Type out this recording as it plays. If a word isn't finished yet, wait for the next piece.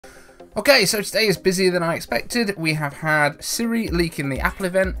Okay, so today is busier than I expected. We have had Siri leak in the Apple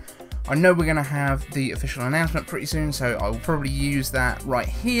event. I know we're going to have the official announcement pretty soon, so I will probably use that right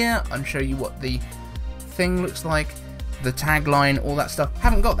here and show you what the thing looks like, the tagline, all that stuff.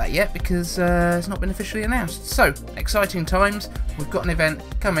 Haven't got that yet because it's not been officially announced. So, exciting times. We've got an event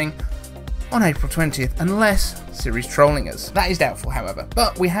coming on April 20th, unless Siri's trolling us. That is doubtful, however.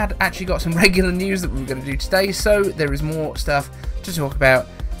 But we had actually got some regular news that we were going to do today, so there is more stuff to talk about.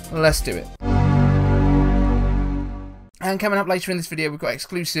 Let's do it. And coming up later in this video, we've got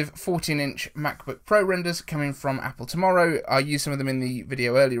exclusive 14-inch MacBook Pro renders coming from Apple tomorrow. I used some of them in the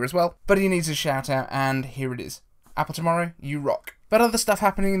video earlier as well, but he needs a shout out, and here it is. Apple tomorrow, you rock. But other stuff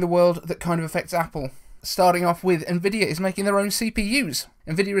happening in the world that kind of affects Apple. Starting off with Nvidia is making their own CPUs.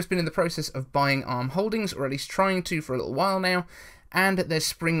 Nvidia has been in the process of buying ARM holdings, or at least trying to for a little while now, and at their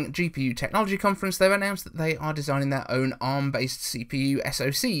spring GPU technology conference they've announced that they are designing their own ARM-based CPU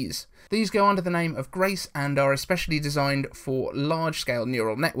SOCs. These go under the name of Grace and are especially designed for large-scale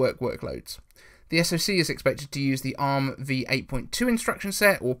neural network workloads. The SoC is expected to use the ARM v8.2 instruction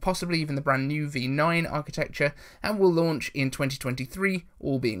set, or possibly even the brand new v9 architecture, and will launch in 2023,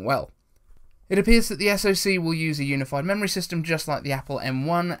 all being well. It appears that the SoC will use a unified memory system just like the Apple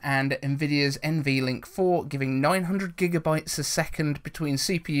M1 and Nvidia's NVLink 4, giving 900 GB a second between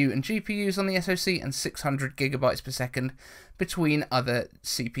CPU and GPUs on the SoC and 600 GB per second between other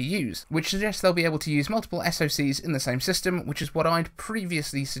CPUs, which suggests they'll be able to use multiple SoCs in the same system, which is what I'd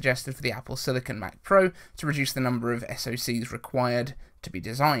previously suggested for the Apple Silicon Mac Pro to reduce the number of SoCs required to be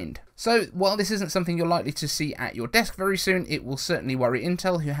designed. So while this isn't something you're likely to see at your desk very soon, it will certainly worry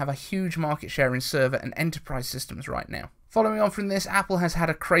Intel, who have a huge market share in server and enterprise systems right now. Following on from this, Apple has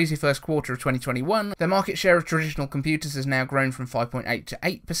had a crazy first quarter of 2021. Their market share of traditional computers has now grown from 5.8 to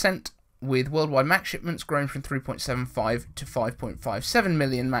 8%, with worldwide Mac shipments growing from 3.75 to 5.57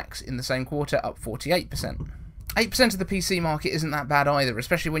 million Macs in the same quarter, up 48%. 8% of the PC market isn't that bad either,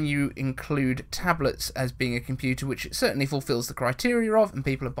 especially when you include tablets as being a computer, which it certainly fulfills the criteria of, and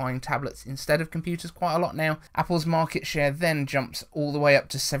people are buying tablets instead of computers quite a lot now. Apple's market share then jumps all the way up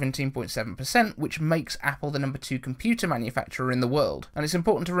to 17.7%, which makes Apple the #2 computer manufacturer in the world. And it's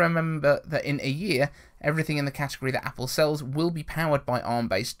important to remember that in a year, everything in the category that Apple sells will be powered by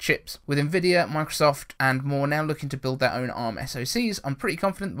ARM-based chips. With Nvidia, Microsoft, and more now looking to build their own ARM SoCs, I'm pretty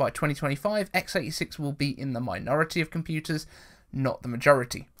confident by 2025, x86 will be in the minority of computers, not the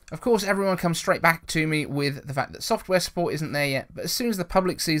majority. Of course, everyone comes straight back to me with the fact that software support isn't there yet, but as soon as the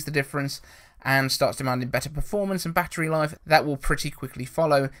public sees the difference and starts demanding better performance and battery life, that will pretty quickly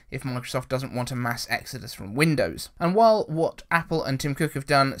follow if Microsoft doesn't want a mass exodus from Windows. And while what Apple and Tim Cook have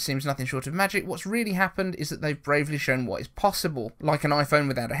done seems nothing short of magic, what's really happened is that they've bravely shown what is possible, like an iPhone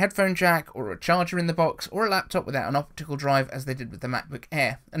without a headphone jack, or a charger in the box, or a laptop without an optical drive, as they did with the MacBook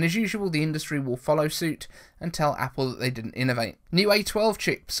Air. And as usual, the industry will follow suit and tell Apple that they didn't innovate. New A12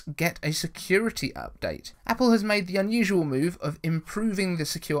 chips get a security update. Apple has made the unusual move of improving the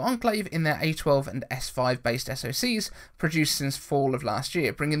secure enclave in their A12 and S5 based SoCs produced since fall of last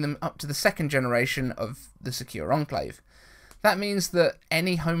year, bringing them up to the second generation of the secure enclave. That means that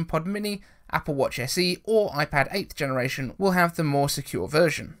any HomePod Mini, Apple Watch SE, or iPad 8th generation will have the more secure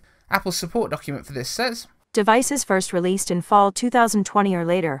version. Apple's support document for this says, "Devices first released in fall 2020 or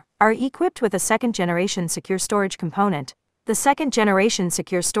later are equipped with a second-generation secure storage component. The second-generation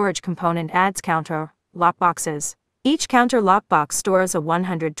secure storage component adds counter lockboxes. Each counter lockbox stores a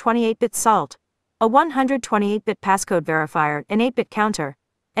 128-bit salt, a 128-bit passcode verifier, an 8-bit counter,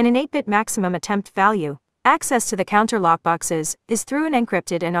 and an 8-bit maximum attempt value. Access to the counter lockboxes is through an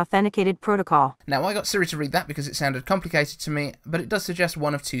encrypted and authenticated protocol." Now, I got Siri to read that because it sounded complicated to me, but it does suggest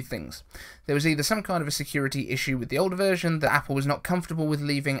one of two things. There was either some kind of a security issue with the older version that Apple was not comfortable with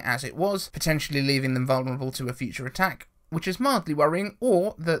leaving as it was, potentially leaving them vulnerable to a future attack, which is mildly worrying,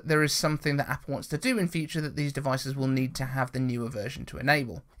 or that there is something that Apple wants to do in future that these devices will need to have the newer version to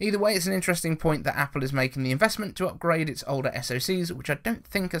enable. Either way, it's an interesting point that Apple is making the investment to upgrade its older SoCs, which I don't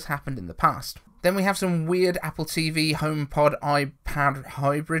think has happened in the past. Then we have some weird Apple TV, HomePod, iPad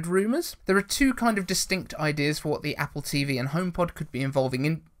hybrid rumours. There are two kind of distinct ideas for what the Apple TV and HomePod could be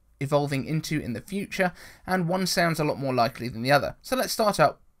evolving into in the future, and one sounds a lot more likely than the other. So let's start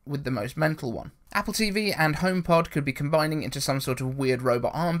up with the most mental one. Apple TV and HomePod could be combining into some sort of weird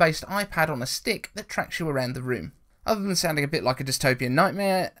robot arm-based iPad on a stick that tracks you around the room. Other than sounding a bit like a dystopian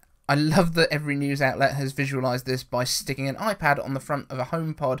nightmare, I love that every news outlet has visualised this by sticking an iPad on the front of a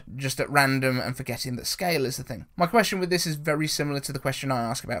HomePod just at random and forgetting that scale is the thing. My question with this is very similar to the question I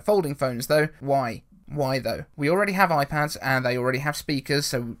ask about folding phones though. Why? Why though? We already have iPads and they already have speakers,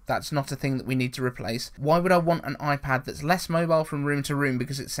 so that's not a thing that we need to replace. Why would I want an iPad that's less mobile from room to room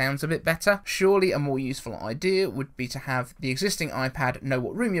because it sounds a bit better? Surely a more useful idea would be to have the existing iPad know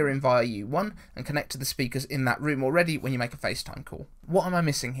what room you're in via U1 and connect to the speakers in that room already when you make a FaceTime call. What am I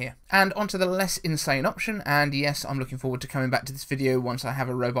missing here? And onto the less insane option, and yes, I'm looking forward to coming back to this video once I have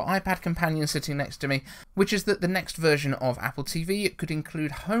a robot iPad companion sitting next to me, which is that the next version of Apple TV could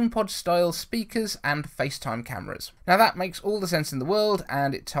include HomePod style speakers and FaceTime cameras. Now that makes all the sense in the world,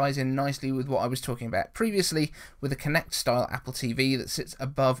 and it ties in nicely with what I was talking about previously with a Kinect style Apple TV that sits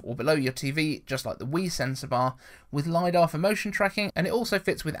above or below your TV, just like the Wii sensor bar, with LiDAR for motion tracking, and it also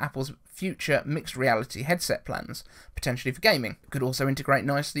fits with Apple's future mixed reality headset plans, potentially for gaming. It could also integrate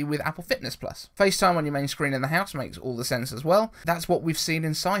nicely with Apple Fitness Plus. FaceTime on your main screen in the house makes all the sense as well. That's what we've seen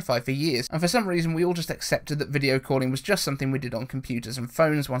in sci-fi for years, and for some reason we all just accepted that video calling was just something we did on computers and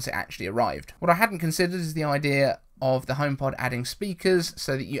phones once it actually arrived. What I hadn't considered is the idea of the HomePod adding speakers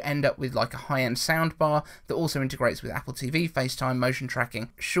so that you end up with like a high-end soundbar that also integrates with Apple TV, FaceTime, motion tracking.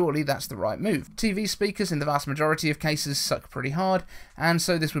 Surely that's the right move. TV speakers in the vast majority of cases suck pretty hard, and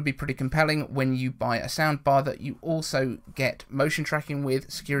so this would be pretty compelling when you buy a soundbar that you also get motion tracking with,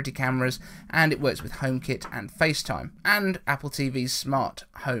 security cameras, and it works with HomeKit and FaceTime, and Apple TV's smart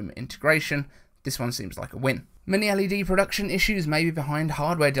home integration. This one seems like a win. Mini LED production issues may be behind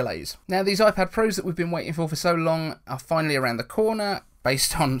hardware delays. Now, these iPad Pros that we've been waiting for so long are finally around the corner,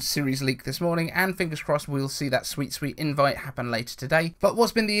 based on Siri's leak this morning, and fingers crossed we'll see that sweet invite happen later today. But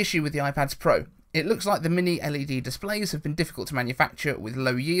what's been the issue with the iPads Pro? It looks like the mini LED displays have been difficult to manufacture with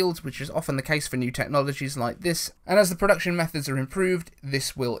low yields, which is often the case for new technologies like this, and as the production methods are improved,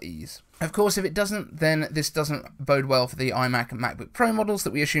 this will ease. Of course, if it doesn't, then this doesn't bode well for the iMac and MacBook Pro models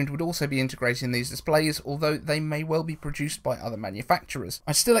that we assumed would also be integrating these displays, although they may well be produced by other manufacturers.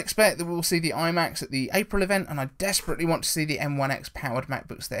 I still expect that we will see the iMacs at the April event, and I desperately want to see the M1X powered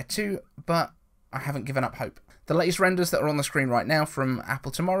MacBooks there too, but I haven't given up hope. The latest renders that are on the screen right now from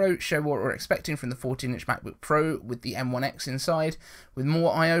Apple tomorrow show what we're expecting from the 14-inch MacBook Pro with the M1X inside, with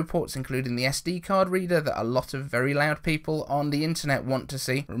more I/O ports including the SD card reader that a lot of very loud people on the internet want to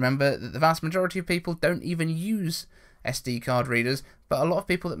see. Remember that the vast majority of people don't even use SD card readers, but a lot of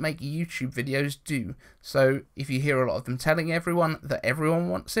people that make YouTube videos do. So if you hear a lot of them telling everyone that everyone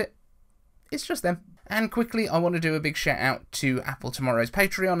wants it, it's just them. And quickly, I want to do a big shout out to Apple Tomorrow's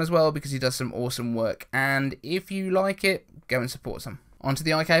Patreon as well, because he does some awesome work, and if you like it, go and support some. On to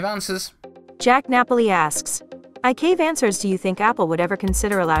the iCave answers. Jack Napoli asks, iCave answers, do you think Apple would ever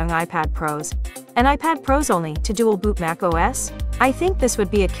consider allowing iPad Pros, and iPad Pros only, to dual boot Mac OS? I think this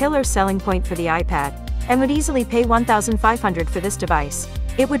would be a killer selling point for the iPad, and would easily pay $1,500 for this device.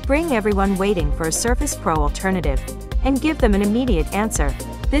 It would bring everyone waiting for a Surface Pro alternative, and give them an immediate answer.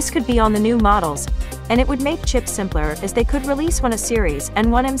 This could be on the new models, and it would make chips simpler as they could release one A series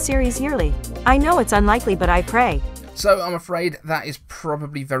and one M series yearly. I know it's unlikely, but I pray. So I'm afraid that is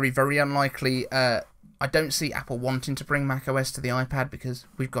probably very, very unlikely. I don't see Apple wanting to bring macOS to the iPad because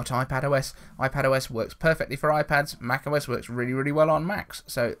we've got iPadOS. iPadOS works perfectly for iPads. macOS works really, really well on Macs.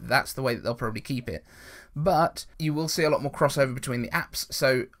 So that's the way that they'll probably keep it. But you will see a lot more crossover between the apps.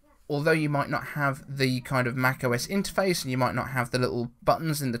 So although you might not have the kind of macOS interface and you might not have the little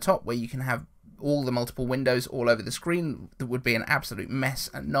buttons in the top where you can have all the multiple windows all over the screen, that would be an absolute mess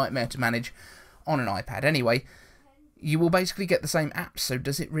and nightmare to manage on an iPad anyway, you will basically get the same apps. So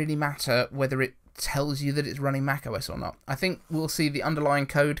does it really matter whether it tells you that it's running macOS or not? I think we'll see the underlying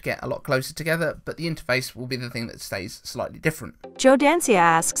code get a lot closer together, but the interface will be the thing that stays slightly different. Joe Dancia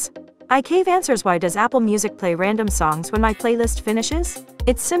asks, iCave answers, why does Apple Music play random songs when my playlist finishes?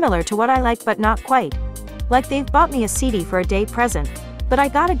 It's similar to what I like, but not quite. Like they've bought me a CD for a day present, but I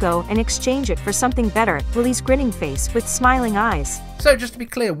gotta go and exchange it for something better. Woolies grinning face with smiling eyes. So just to be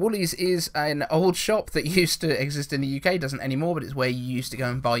clear, Woolies is an old shop that used to exist in the UK, doesn't anymore, but it's where you used to go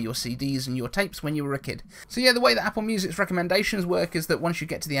and buy your CDs and your tapes when you were a kid. So yeah, the way that Apple Music's recommendations work is that once you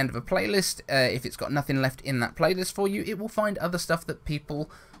get to the end of a playlist, if it's got nothing left in that playlist for you, it will find other stuff that people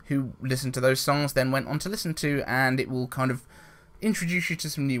who listen to those songs then went on to listen to, and it will kind of introduce you to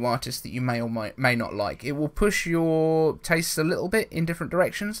some new artists that you may or may not like. It will push your tastes a little bit in different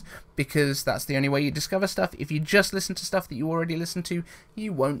directions, because that's the only way you discover stuff. If you just listen to stuff that you already listen to,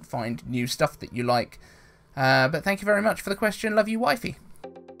 you won't find new stuff that you like. But thank you very much for the question. Love you, wifey.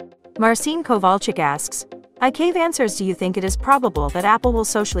 Marcin Kowalczyk asks, iCave answers, do you think it is probable that Apple will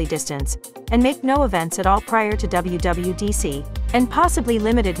socially distance and make no events at all prior to WWDC, and possibly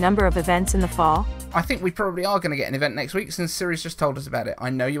limited number of events in the fall? I think we probably are going to get an event next week, since Siri's just told us about it. I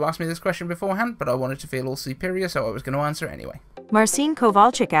know you asked me this question beforehand, but I wanted to feel all superior, so I was going to answer it anyway. Marcin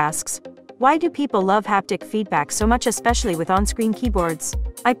Kowalczyk asks, Why do people love haptic feedback so much, especially with on-screen keyboards?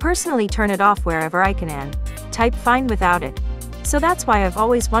 I personally turn it off wherever I can. Type fine without it. So that's why I've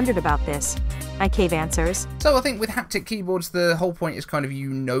always wondered about this. iCave answers. So I think with haptic keyboards, the whole point is kind of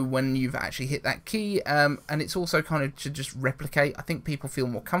when you've actually hit that key, and it's also kind of to just replicate. I think people feel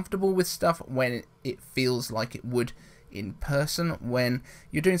more comfortable with stuff when it feels like it would in person. When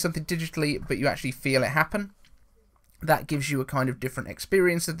you're doing something digitally, but you actually feel it happen, that gives you a kind of different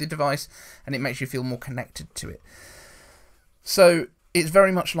experience of the device, and it makes you feel more connected to it. So it's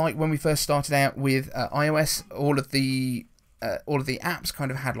very much like when we first started out with iOS. All of the apps kind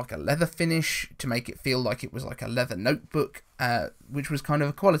of had like a leather finish to make it feel like it was like a leather notebook, which was kind of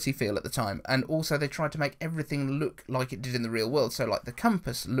a quality feel at the time. And also they tried to make everything look like it did in the real world. So like the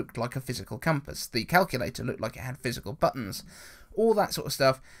compass looked like a physical compass. The calculator looked like it had physical buttons. All that sort of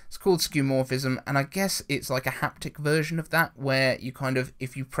stuff. It's called skeuomorphism, and I guess it's like a haptic version of that, where you kind of,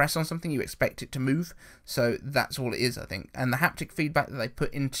 if you press on something, you expect it to move. So that's all it is, I think. And the haptic feedback that they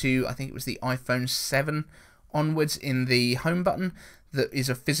put into, I think it was the iPhone 7 onwards in the home button, that is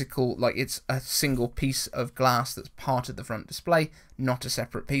a physical, like it's a single piece of glass that's part of the front display, not a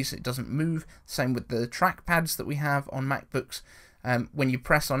separate piece. It doesn't move. Same with the trackpads that we have on MacBooks. When you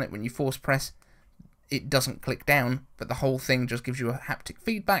press on it, when you force press, it doesn't click down, but the whole thing just gives you a haptic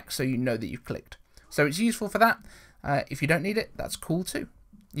feedback, so you know that you've clicked. So it's useful for that. If you don't need it, that's cool too.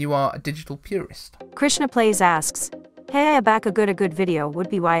 You are a digital purist. Krishna Plays asks, hey, a good video would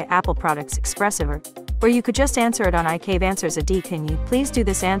be why Apple products expressive, or you could just answer it on iCave Answers AD. Can you please do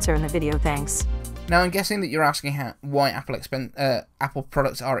this answer in the video? Thanks. Now I'm guessing that you're asking why Apple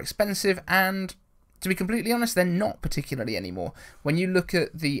products are expensive, and to be completely honest, they're not particularly anymore. When you look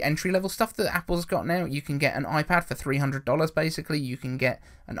at the entry-level stuff that Apple's got now, you can get an iPad for $300 basically, you can get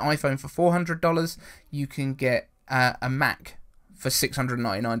an iPhone for $400, you can get a Mac for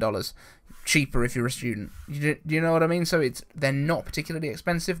 $699, cheaper if you're a student. Do you know what I mean? So they're not particularly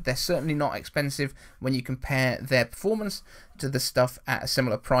expensive. They're certainly not expensive when you compare their performance to the stuff at a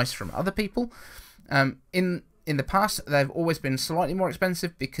similar price from other people. In the past, they've always been slightly more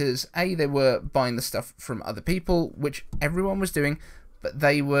expensive because A, they were buying the stuff from other people, which everyone was doing, but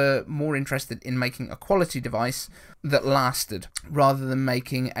they were more interested in making a quality device that lasted, rather than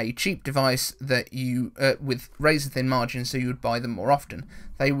making a cheap device that you with razor-thin margins, so you would buy them more often.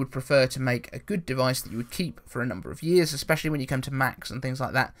 They would prefer to make a good device that you would keep for a number of years, especially when you come to Macs and things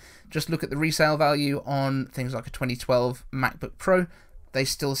like that. Just look at the resale value on things like a 2012 MacBook Pro. They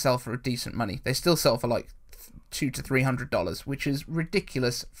still sell for a decent money. They still sell for like $200 to $300, which is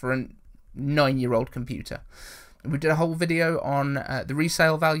ridiculous for a 9-year-old computer. We did a whole video on the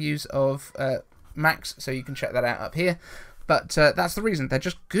resale values of Macs, so you can check that out up here. But that's the reason. They're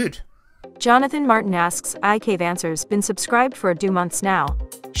just good. Jonathan Martin asks, iCave Answers been subscribed for a few months now.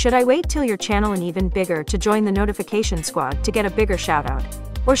 Should I wait till your channel and even bigger to join the notification squad to get a bigger shout out?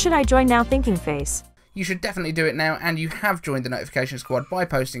 Or should I join now? Thinking face. You should definitely do it now, and you have joined the notification squad by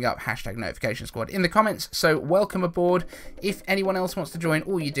posting up #notification squad in the comments, so welcome aboard. If anyone else wants to join,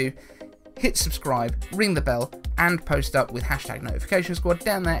 all you do, hit subscribe, ring the bell, and post up with #notification squad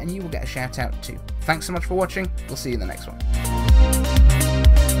down there, and you will get a shout out too. Thanks so much for watching. We'll see you in the next one.